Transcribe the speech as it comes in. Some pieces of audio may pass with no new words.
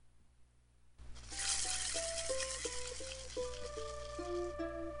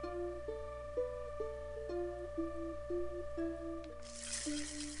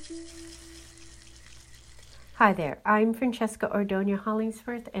Hi there, I'm Francesca Ordonia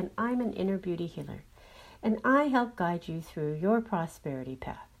Hollingsworth, and I'm an inner beauty healer. And I help guide you through your prosperity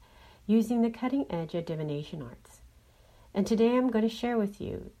path using the cutting edge of divination arts. And today I'm going to share with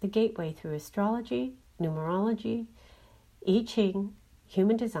you the gateway through astrology, numerology, I Ching,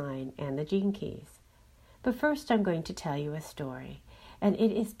 human design, and the gene keys. But first I'm going to tell you a story, and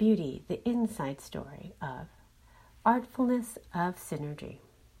it is beauty, the inside story of artfulness of synergy.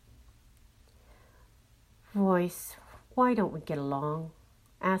 Voice, why don't we get along?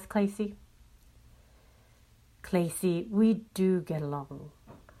 Asked Clacy. Clacy, we do get along.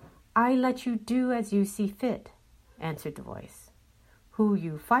 I let you do as you see fit, answered the voice. Who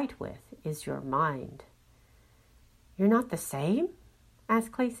you fight with is your mind. You're not the same?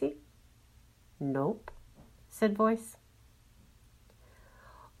 Asked Clacy. Nope, said voice.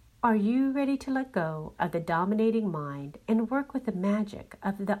 Are you ready to let go of the dominating mind and work with the magic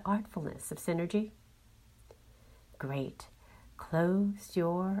of the artfulness of synergy? Great. Close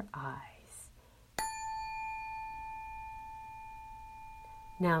your eyes.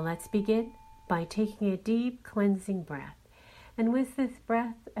 Now let's begin by taking a deep cleansing breath. And with this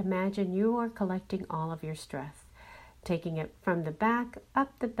breath, imagine you are collecting all of your stress, taking it from the back,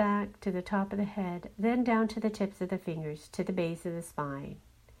 up the back, to the top of the head, then down to the tips of the fingers, to the base of the spine.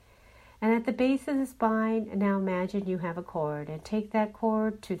 And at the base of the spine, now imagine you have a cord, and take that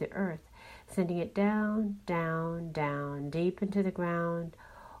cord to the earth, sending it down, down, down, deep into the ground,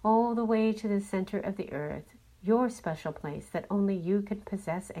 all the way to the center of the earth, your special place that only you can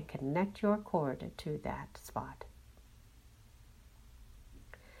possess, and connect your cord to that spot.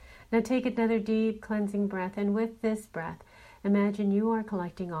 Now take another deep cleansing breath, and with this breath, imagine you are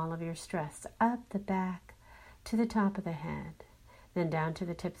collecting all of your stress up the back to the top of the head, then down to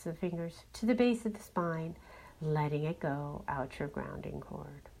the tips of the fingers, to the base of the spine, letting it go out your grounding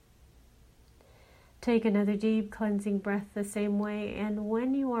cord. Take another deep cleansing breath the same way, and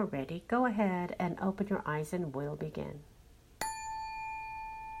when you are ready, go ahead and open your eyes and we'll begin.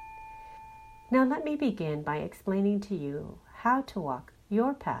 Now let me begin by explaining to you how to walk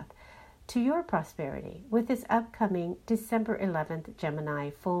your path to your prosperity with this upcoming December 11th Gemini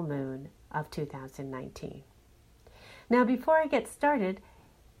full moon of 2019. Now before I get started,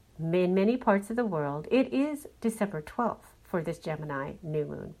 in many parts of the world, it is December 12th for this Gemini new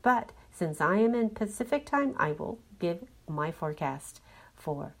moon, but since I am in Pacific time, I will give my forecast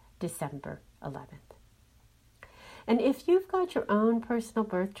for December 11th. And if you've got your own personal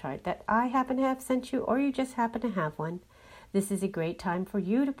birth chart that I happen to have sent you, or you just happen to have one, this is a great time for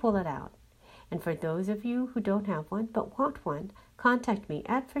you to pull it out. And for those of you who don't have one but want one, contact me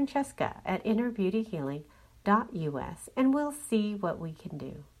at Francesca@innerbeautyhealing.us and we'll see what we can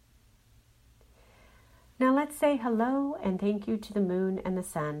do. Now let's say hello and thank you to the moon and the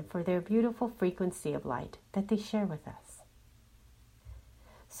sun for their beautiful frequency of light that they share with us.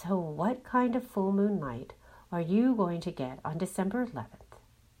 So what kind of full moon light are you going to get on December 11th?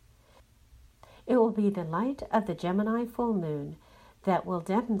 It will be the light of the Gemini full moon that will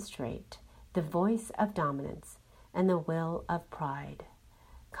demonstrate the voice of dominance and the will of pride,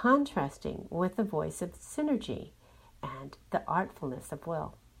 contrasting with the voice of synergy and the artfulness of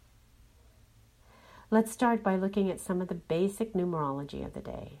will. Let's start by looking at some of the basic numerology of the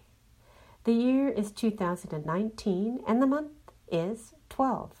day. The year is 2019 and the month is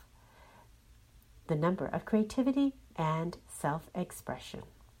 12, the number of creativity and self-expression.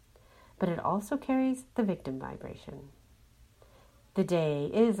 But it also carries the victim vibration. The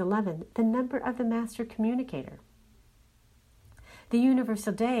day is 11, the number of the master communicator. The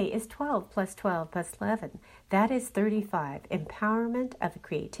universal day is 12 plus 12 plus 11. That is 35, empowerment of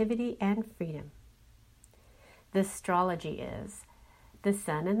creativity and freedom. The astrology is the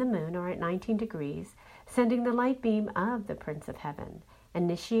sun and the moon are at 19 degrees, sending the light beam of the Prince of Heaven,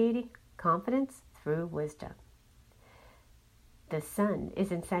 initiating confidence through wisdom. The sun is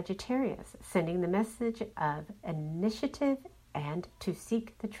in Sagittarius, sending the message of initiative and to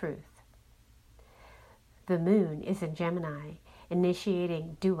seek the truth. The moon is in Gemini,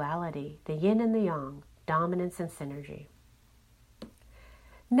 initiating duality, the yin and the yang, dominance and synergy.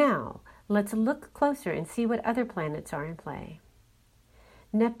 Now, let's look closer and see what other planets are in play.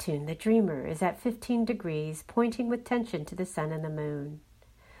 Neptune, the dreamer, is at 15 degrees, pointing with tension to the sun and the moon.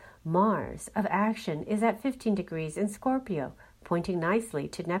 Mars, of action, is at 15 degrees in Scorpio, pointing nicely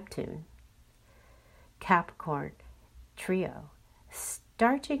to Neptune. Capricorn, trio,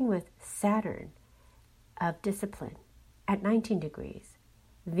 starting with Saturn, of discipline, at 19 degrees.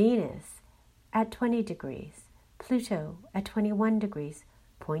 Venus, at 20 degrees. Pluto, at 21 degrees,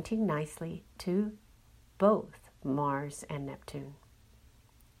 pointing nicely to both Mars and Neptune.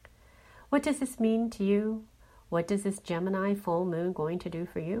 What does this mean to you? What does this Gemini full moon going to do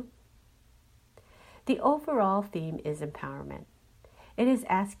for you? The overall theme is empowerment. It is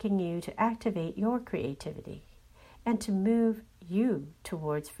asking you to activate your creativity and to move you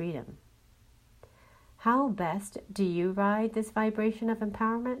towards freedom. How best do you ride this vibration of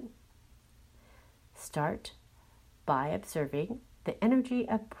empowerment? Start by observing the energy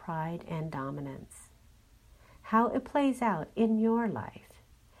of pride and dominance, how it plays out in your life,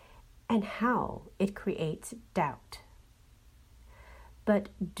 and how it creates doubt. But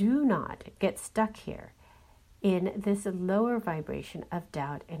do not get stuck here in this lower vibration of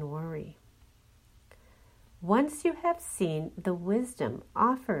doubt and worry. Once you have seen the wisdom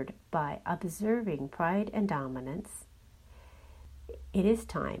offered by observing pride and dominance, it is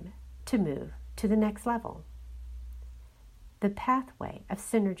time to move to the next level, the pathway of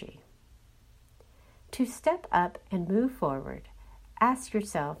synergy. To step up and move forward, ask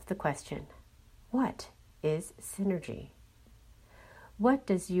yourself the question, what is synergy? What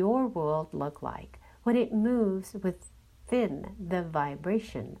does your world look like when it moves within the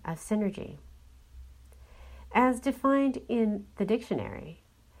vibration of synergy? As defined in the dictionary,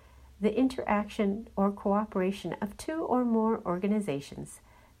 the interaction or cooperation of two or more organizations,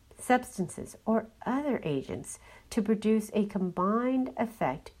 substances, or other agents to produce a combined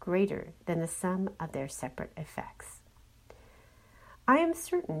effect greater than the sum of their separate effects. I am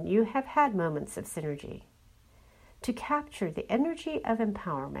certain you have had moments of synergy. To capture the energy of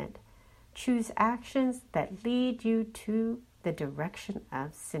empowerment, choose actions that lead you to the direction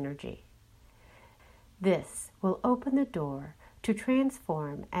of synergy. This will open the door to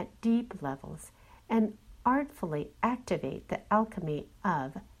transform at deep levels and artfully activate the alchemy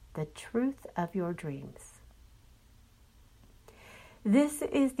of the truth of your dreams. This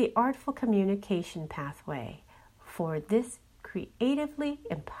is the artful communication pathway for this creatively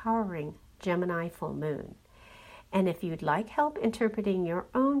empowering Gemini full moon. And if you'd like help interpreting your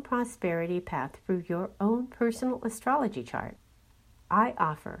own prosperity path through your own personal astrology chart, I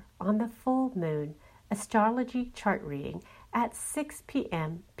offer on the full moon astrology chart reading at 6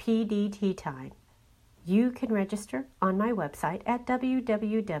 p.m. PDT time. You can register on my website at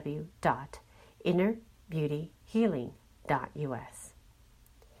www.innerbeautyhealing.us.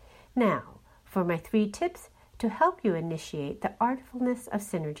 Now, for my 3 tips to help you initiate the artfulness of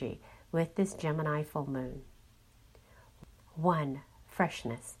synergy with this Gemini full moon. 1.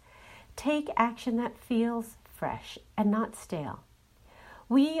 Freshness. Take action that feels fresh and not stale.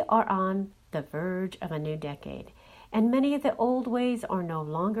 We are on the verge of a new decade, and many of the old ways are no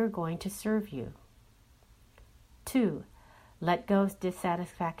longer going to serve you. 2. Let go of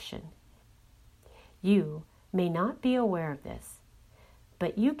dissatisfaction. You may not be aware of this,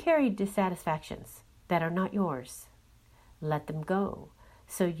 but you carry dissatisfactions that are not yours. Let them go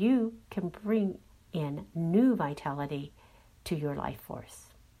so you can bring in new vitality to your life force.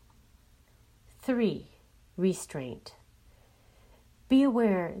 3. Restraint. Be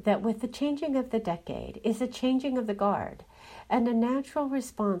aware that with the changing of the decade is a changing of the guard, and a natural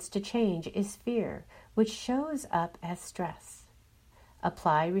response to change is fear, which shows up as stress.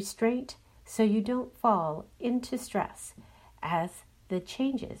 Apply restraint so you don't fall into stress as the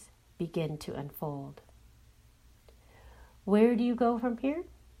changes begin to unfold. Where do you go from here?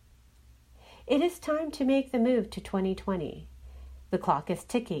 It is time to make the move to 2020. The clock is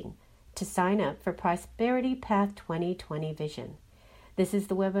ticking to sign up for Prosperity Path 2020 Vision. This is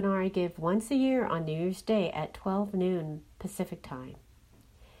the webinar I give once a year on New Year's Day at 12 noon Pacific Time.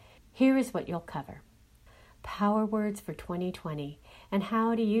 Here is what you'll cover. Power words for 2020 and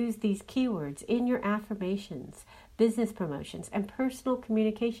how to use these keywords in your affirmations, business promotions, and personal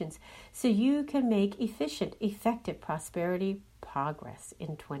communications so you can make efficient, effective prosperity progress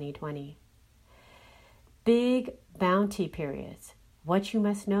in 2020. Big bounty periods. What you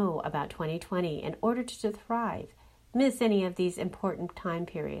must know about 2020 in order to thrive. Miss any of these important time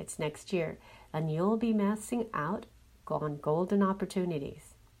periods next year, and you'll be missing out on golden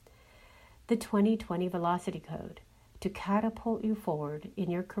opportunities. The 2020 Velocity Code to catapult you forward in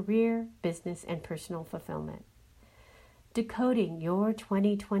your career, business, and personal fulfillment. Decoding your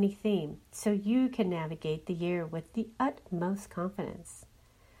 2020 theme so you can navigate the year with the utmost confidence.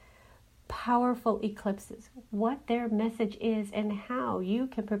 Powerful eclipses, what their message is and how you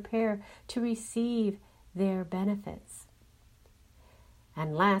can prepare to receive their benefits.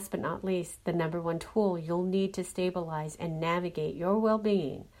 And last but not least, the number 1 tool you'll need to stabilize and navigate your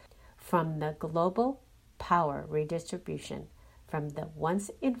well-being from the global power redistribution from the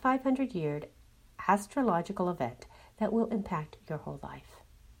once in 500 year astrological event that will impact your whole life.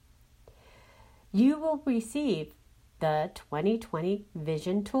 You will receive the 2020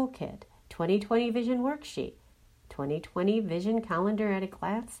 Vision Toolkit, 2020 Vision Worksheet, 2020 Vision Calendar at a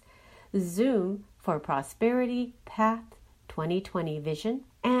Glance, Zoom for Prosperity Path 2020 Vision,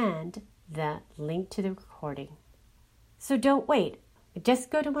 and the link to the recording. So don't wait.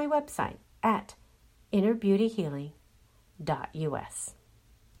 Just go to my website at innerbeautyhealing.us.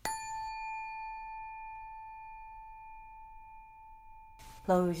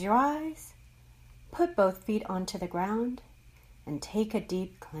 Close your eyes, put both feet onto the ground, and take a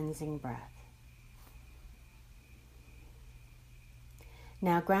deep cleansing breath.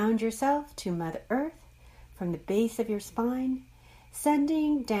 Now ground yourself to Mother Earth from the base of your spine,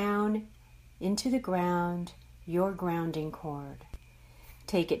 sending down into the ground your grounding cord.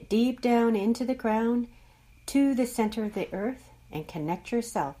 Take it deep down into the ground to the center of the earth and connect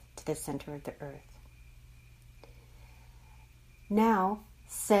yourself to the center of the earth. Now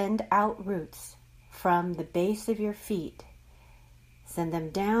send out roots from the base of your feet. Send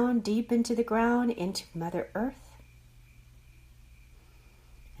them down deep into the ground, into Mother Earth.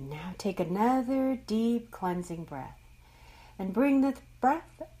 And now take another deep cleansing breath. And bring the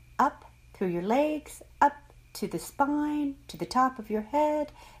breath up through your legs, up to the spine, to the top of your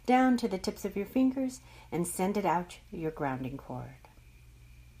head, down to the tips of your fingers, and send it out your grounding cord.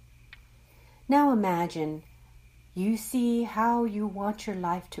 Now imagine you see how you want your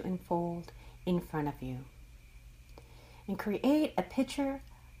life to unfold in front of you. And create a picture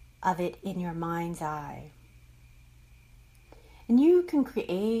of it in your mind's eye. And you can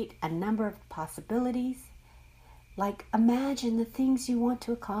create a number of possibilities, like imagine the things you want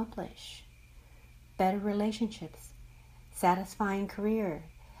to accomplish. Better relationships, satisfying career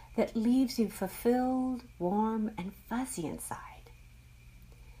that leaves you fulfilled, warm, and fuzzy inside.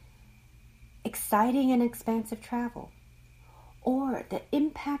 Exciting and expansive travel, or the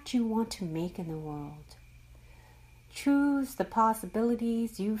impact you want to make in the world. Choose the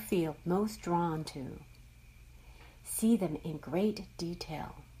possibilities you feel most drawn to. See them in great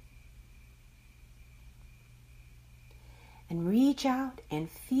detail. And reach out and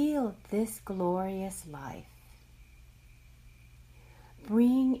feel this glorious life.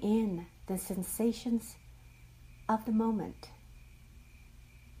 Bring in the sensations of the moment.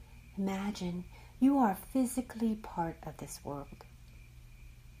 Imagine you are physically part of this world.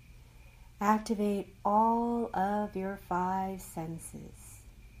 Activate all of your 5 senses.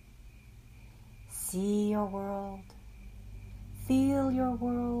 See your world. Feel your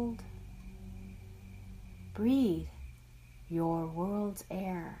world. Breathe your world's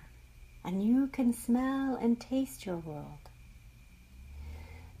air, and you can smell and taste your world.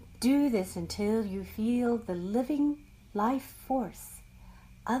 Do this until you feel the living life force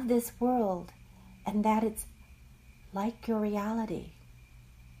of this world and that it's like your reality.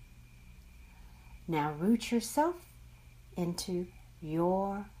 Now root yourself into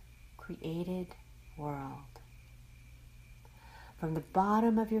your created world. From the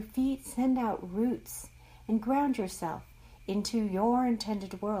bottom of your feet, send out roots and ground yourself into your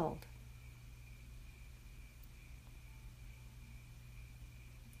intended world.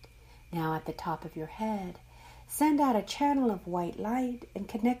 Now at the top of your head, send out a channel of white light and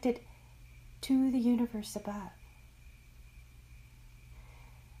connect it to the universe above.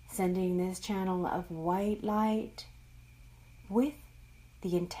 Sending this channel of white light with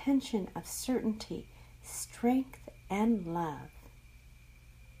the intention of certainty, strength, and love.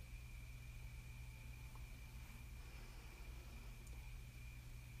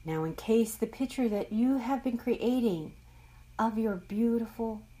 Now encase the picture that you have been creating of your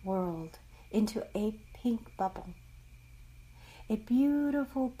beautiful world into a pink bubble. A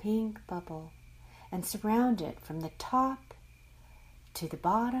beautiful pink bubble, and surround it from the top to the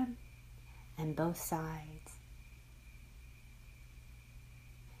bottom and both sides.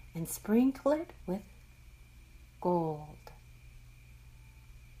 And sprinkle it with gold.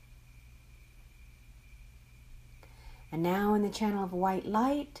 And now in the channel of white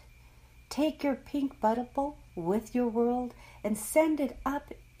light, take your pink bubble with your world and send it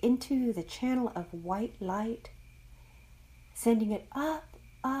up into the channel of white light, sending it up,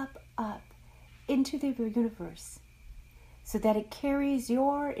 up, up into the universe so that it carries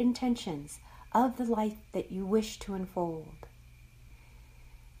your intentions of the life that you wish to unfold.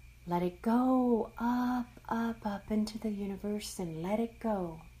 Let it go up, up, up into the universe and let it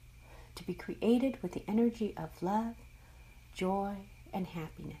go to be created with the energy of love, joy, and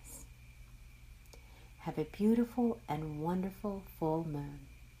happiness. Have a beautiful and wonderful full moon.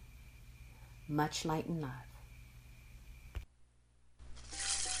 Much light and love.